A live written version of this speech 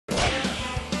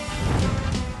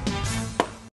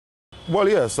Well,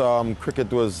 yes,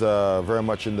 cricket was very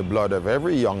much in the blood of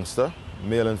every youngster,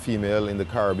 male and female, in the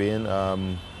Caribbean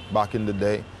back in the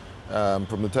day.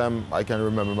 From the time I can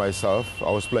remember myself, I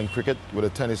was playing cricket with a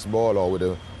tennis ball or with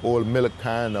an old milk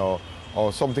can or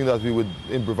something that we would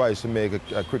improvise to make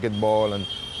a cricket ball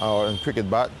and cricket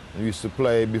bat. We used to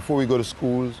play before we go to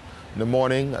schools, in the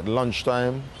morning, at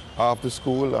lunchtime, after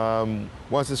school.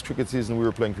 Once it's cricket season, we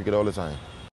were playing cricket all the time.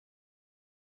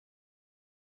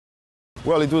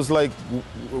 Well, it was like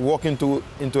walking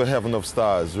into a heaven of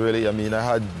stars, really. I mean, I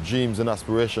had dreams and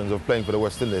aspirations of playing for the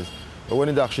West Indies. But when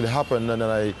it actually happened, and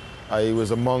then I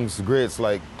was amongst greats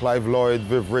like Clive Lloyd,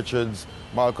 Viv Richards,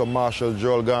 Malcolm Marshall,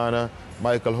 Joel Garner,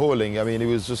 Michael Holding. I mean, it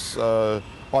was just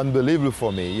unbelievable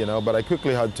for me, you know. But I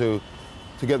quickly had to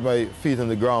get my feet on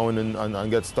the ground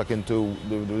and get stuck into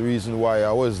the reason why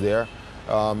I was there.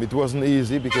 It wasn't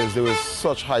easy because there was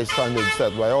such high standards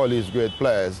set by all these great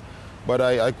players. But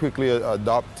I quickly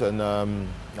adapt and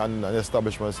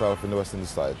establish myself in the West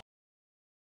Indies side.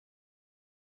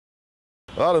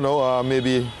 I don't know,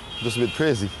 maybe just a bit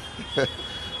crazy.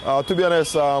 To be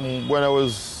honest, when I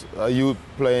was a youth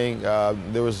playing,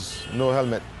 there was no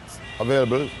helmet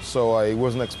available, so I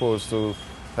wasn't exposed to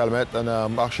helmet. And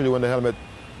actually, when the helmet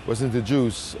was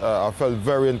introduced, I felt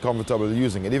very uncomfortable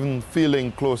using it. Even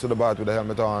feeling close to the bat with the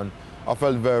helmet on, I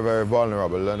felt very, very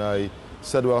vulnerable. And I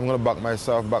said, well, I'm going to back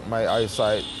myself, back my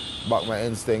eyesight, back my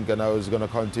instinct, and I was going to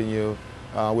continue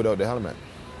without the helmet.